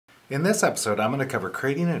In this episode, I'm going to cover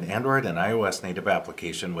creating an Android and iOS native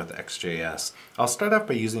application with Ext JS. I'll start off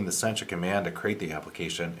by using the Sencha command to create the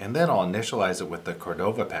application, and then I'll initialize it with the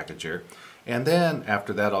Cordova packager. And then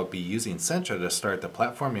after that, I'll be using Sencha to start the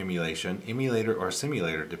platform emulation, emulator, or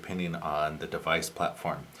simulator depending on the device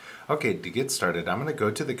platform. Okay, to get started, I'm going to go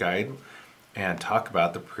to the guide and talk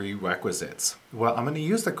about the prerequisites. Well, I'm going to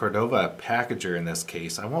use the Cordova packager in this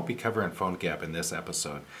case. I won't be covering PhoneGap in this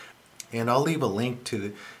episode. And I'll leave a link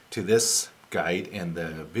to this guide in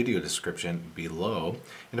the video description below.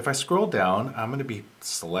 And if I scroll down, I'm going to be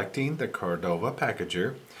selecting the Cordova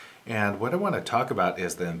packager. And what I want to talk about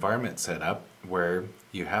is the environment setup, where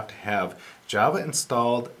you have to have Java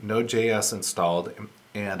installed, Node.js installed,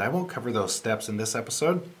 and I won't cover those steps in this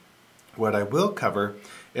episode. What I will cover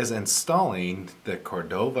is installing the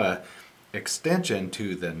Cordova extension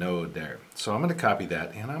to the node there. So I'm going to copy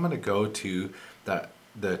that, and I'm going to go to the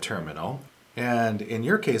terminal. And in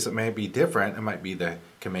your case, it may be different. It might be the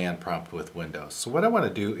command prompt with Windows. So what I want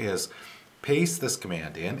to do is paste this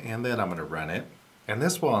command in, and then I'm going to run it. And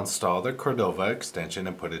this will install the Cordova extension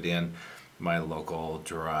and put it in my local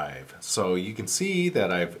drive. So you can see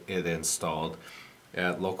that I've it installed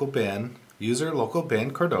at local bin, user local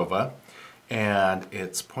bin Cordova, and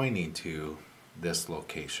it's pointing to this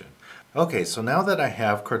location. Okay, so now that I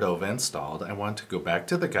have Cordova installed, I want to go back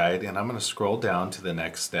to the guide, and I'm going to scroll down to the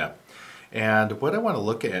next step. And what I want to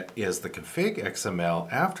look at is the config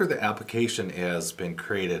XML after the application has been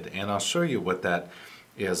created, and I'll show you what that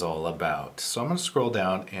is all about. So I'm going to scroll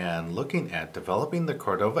down and looking at developing the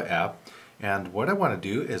Cordova app, and what I want to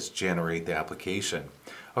do is generate the application.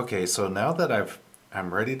 Okay, so now that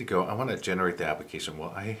I'm ready to go, I want to generate the application.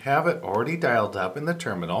 Well, I have it already dialed up in the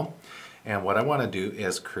terminal, and what I want to do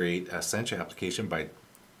is create a Sencha application by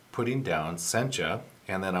putting down Sencha,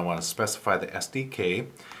 and then I want to specify the SDK,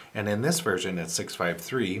 and in this version it's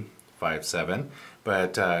 653.57,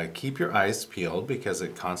 but keep your eyes peeled because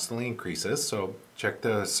it constantly increases, so check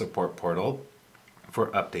the support portal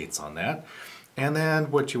for updates on that. And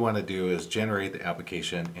then what you want to do is generate the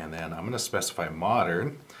application, and then I'm going to specify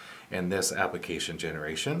modern in this application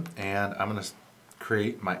generation, and I'm going to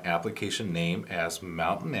create my application name as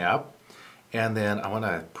Mountain App, and then I want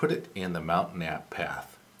to put it in the Mountain App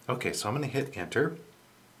path. Okay, so I'm going to hit enter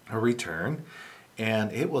or return,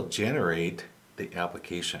 and it will generate the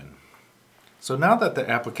application. So now that the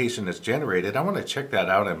application is generated, I want to check that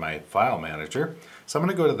out in my file manager. So I'm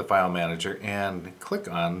going to go to the file manager and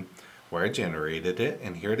click on where I generated it,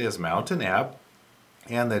 and here it is, Mountain App.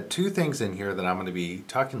 And the two things in here that I'm going to be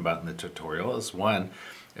talking about in the tutorial is one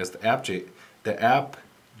is the app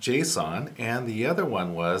JSON, and the other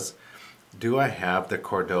one was, do I have the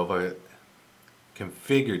Cordova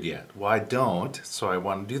configured yet? Well, I don't, so I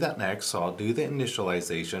want to do that next, so I'll do the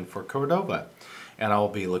initialization for Cordova, and I'll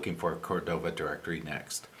be looking for a Cordova directory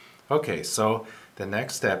next. Okay, so the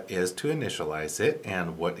next step is to initialize it,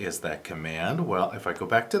 and what is that command? Well, if I go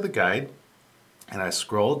back to the guide and I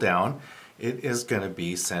scroll down, it is going to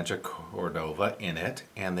be Sencha Cordova in it,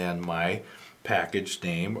 and then my package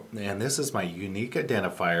name, and this is my unique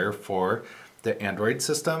identifier for the Android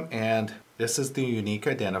system, and this is the unique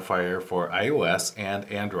identifier for iOS and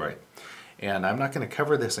Android. And I'm not going to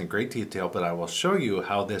cover this in great detail, but I will show you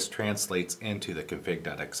how this translates into the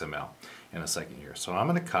config.xml in a second here. So I'm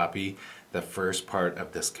going to copy the first part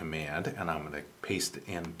of this command, and I'm going to paste it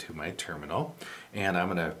into my terminal, and I'm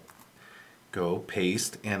going to go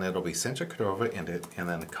paste, and it'll be Sencha Cordova in it, and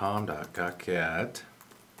then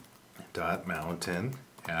com.goccat.mountain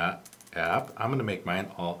app. I'm going to make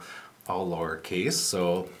mine all lowercase,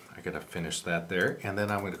 so I gotta finish that there, and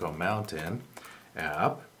then I'm going to go Mountain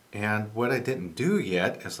App. And what I didn't do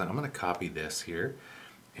yet is that I'm going to copy this here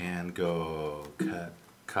and go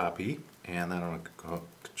copy, and then I'm going to go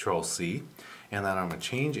Control C, and then I'm going to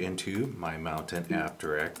change into my Mountain App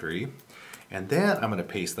directory, and then I'm going to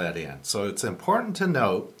paste that in. So it's important to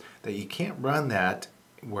note that you can't run that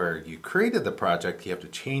where you created the project. You have to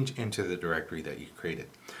change into the directory that you created.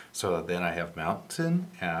 So then I have Mountain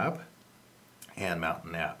App and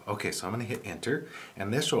Mountain App. Okay, so I'm going to hit enter,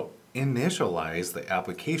 and this will initialize the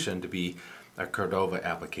application to be a Cordova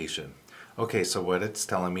application. Okay, so what it's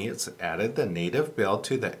telling me, it's added the native build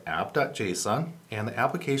to the app.json, and the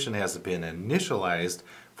application has been initialized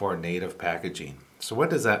for native packaging. So what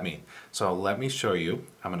does that mean? So let me show you.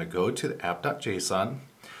 I'm going to go to the app.json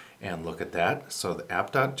and look at that. So the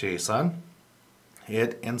app.json,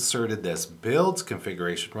 it inserted this builds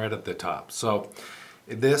configuration right at the top. So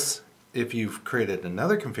this, if you've created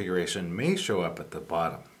another configuration, may show up at the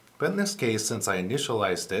bottom. But in this case, since I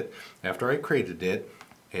initialized it after I created it,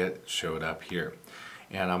 it showed up here.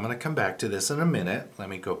 And I'm going to come back to this in a minute. Let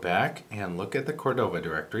me go back and look at the Cordova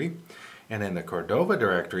directory. And in the Cordova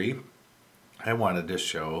directory, I wanted to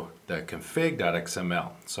show the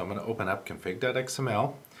config.xml. So I'm going to open up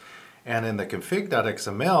config.xml. And in the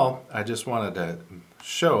config.xml, I just wanted to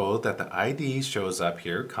show that the ID shows up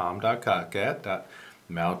here,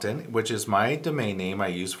 com.kotcat.mountain, which is my domain name I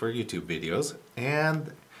use for YouTube videos,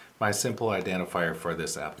 and my simple identifier for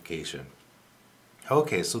this application.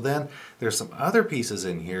 Okay, so then there's some other pieces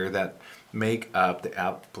in here that make up the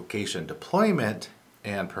application deployment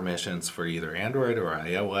and permissions for either Android or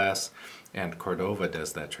iOS, and Cordova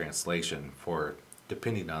does that translation for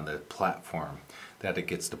depending on the platform that it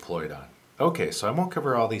gets deployed on. Okay, so I won't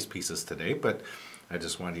cover all these pieces today, but I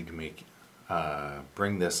just wanted to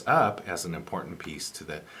bring this up as an important piece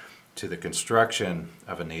to the construction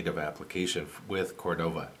of a native application with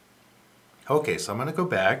Cordova. Okay, so I'm going to go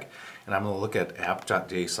back and I'm going to look at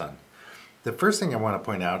app.json. The first thing I want to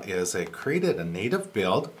point out is I created a native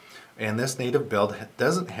build, and this native build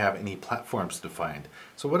doesn't have any platforms defined.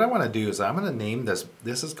 So what I want to do is I'm going to name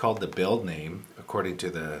this is called the build name according to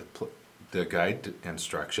the guide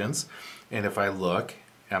instructions. And if I look,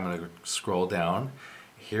 I'm going to scroll down.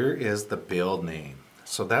 Here is the build name.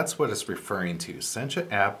 So that's what it's referring to,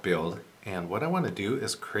 Sencha app build. And what I want to do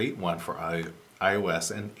is create one for iOS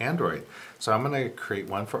and Android. So I'm going to create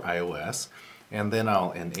one for iOS, and then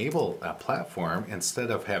I'll enable a platform. Instead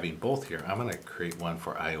of having both here, I'm going to create one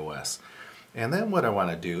for iOS. And then what I want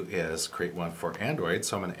to do is create one for Android.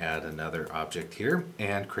 So I'm going to add another object here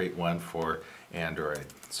and create one for Android.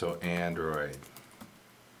 So Android.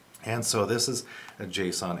 And so this is a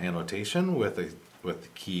JSON annotation with the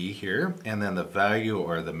key here, and then the value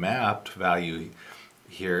or the mapped value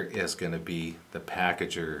here is going to be the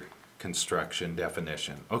packager construction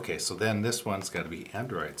definition. Okay, so then this one's got to be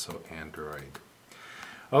Android, so Android.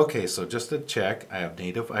 Okay, so just to check, I have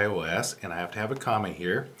native iOS, and I have to have a comma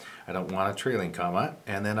here. I don't want a trailing comma,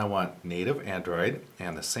 and then I want native Android,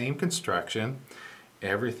 and the same construction.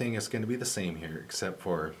 Everything is going to be the same here except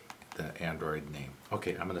for the Android name.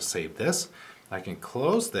 Okay, I'm going to save this. I can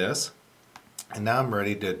close this, and now I'm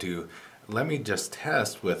ready to do, let me just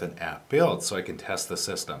test with an app build so I can test the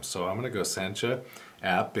system. So I'm going to go Sencha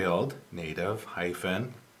app build native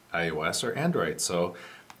hyphen iOS or Android. So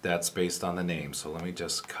that's based on the name. So let me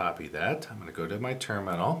just copy that. I'm going to go to my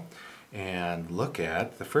terminal and look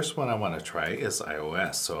at, the first one I want to try is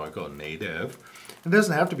iOS. So I go native. It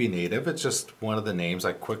doesn't have to be native, it's just one of the names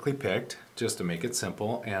I quickly picked just to make it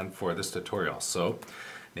simple and for this tutorial. So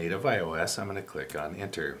native iOS, I'm going to click on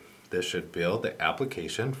enter. This should build the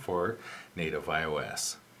application for native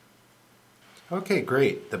iOS. Okay,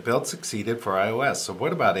 great. The build succeeded for iOS. So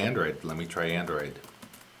what about Android? Let me try Android.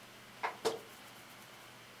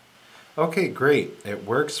 Okay, great. It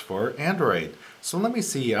works for Android. So let me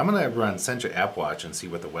see. I'm going to run Sencha App Watch and see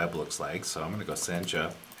what the web looks like. So I'm going to go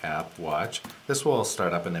Sencha App Watch. This will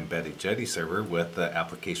start up an embedded Jetty server with the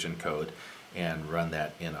application code and run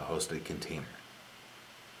that in a hosted container.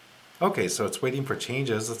 Okay, so it's waiting for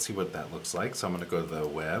changes. Let's see what that looks like. So I'm going to go to the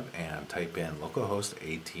web and type in localhost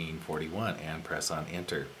 1841 and press on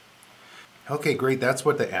enter. Okay, great. That's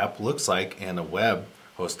what the app looks like in a web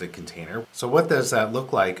hosted container. So what does that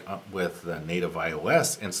look like with the native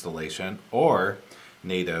iOS installation or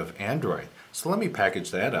native Android? So let me package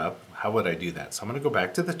that up. How would I do that? So I'm going to go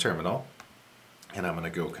back to the terminal, and I'm going to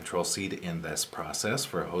go Control-C to end this process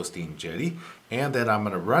for hosting Jetty, and then I'm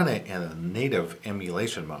going to run it in a native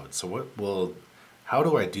emulation mode. So how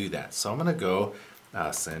do I do that? So I'm going to go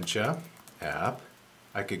Sencha app.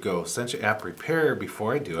 I could go Sencha app repair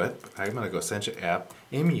before I do it. I'm going to go Sencha app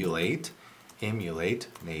emulate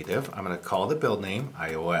native. I'm going to call the build name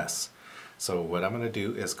iOS. So what I'm going to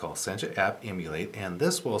do is call Sencha app emulate, and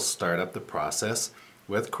this will start up the process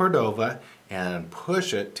with Cordova and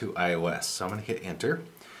push it to iOS. So I'm going to hit enter,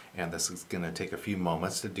 and this is going to take a few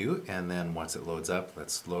moments to do, and then once it loads up,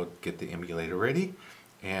 let's get the emulator ready,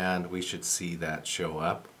 and we should see that show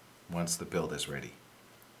up once the build is ready.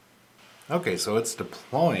 Okay, so it's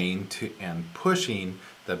deploying to and pushing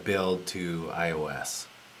the build to iOS.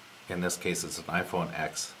 In this case, it's an iPhone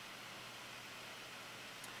X.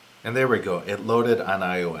 And there we go, it loaded on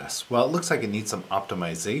iOS. Well, it looks like it needs some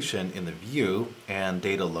optimization in the view and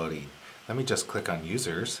data loading. Let me just click on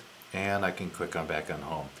users, and I can click on back on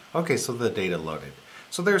home. Okay, so the data loaded.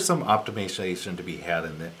 So there's some optimization to be had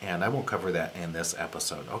and I won't cover that in this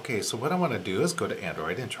episode. Okay, so what I want to do is go to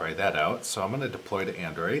Android and try that out. So I'm going to deploy to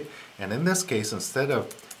Android, and in this case, instead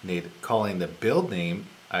of calling the build name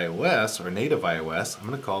iOS or native iOS, I'm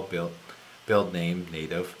going to call build name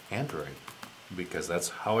native Android, because that's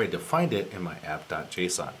how I defined it in my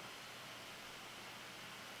app.json.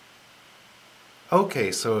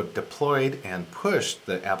 Okay, so deployed and pushed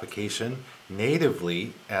the application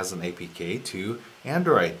natively as an APK to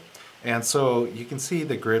Android. And so you can see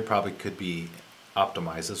the grid probably could be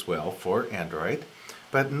optimized as well for Android.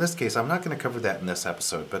 But in this case, I'm not going to cover that in this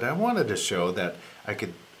episode, but I wanted to show that I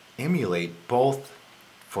could emulate both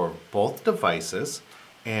for both devices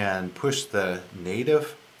and push the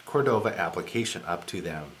native Cordova application up to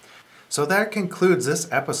them. So that concludes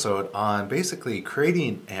this episode on basically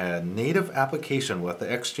creating a native application with the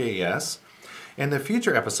Ext JS. In the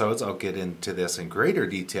future episodes, I'll get into this in greater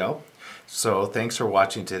detail. So thanks for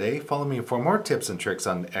watching today. Follow me for more tips and tricks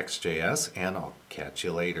on Ext JS, and I'll catch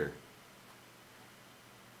you later.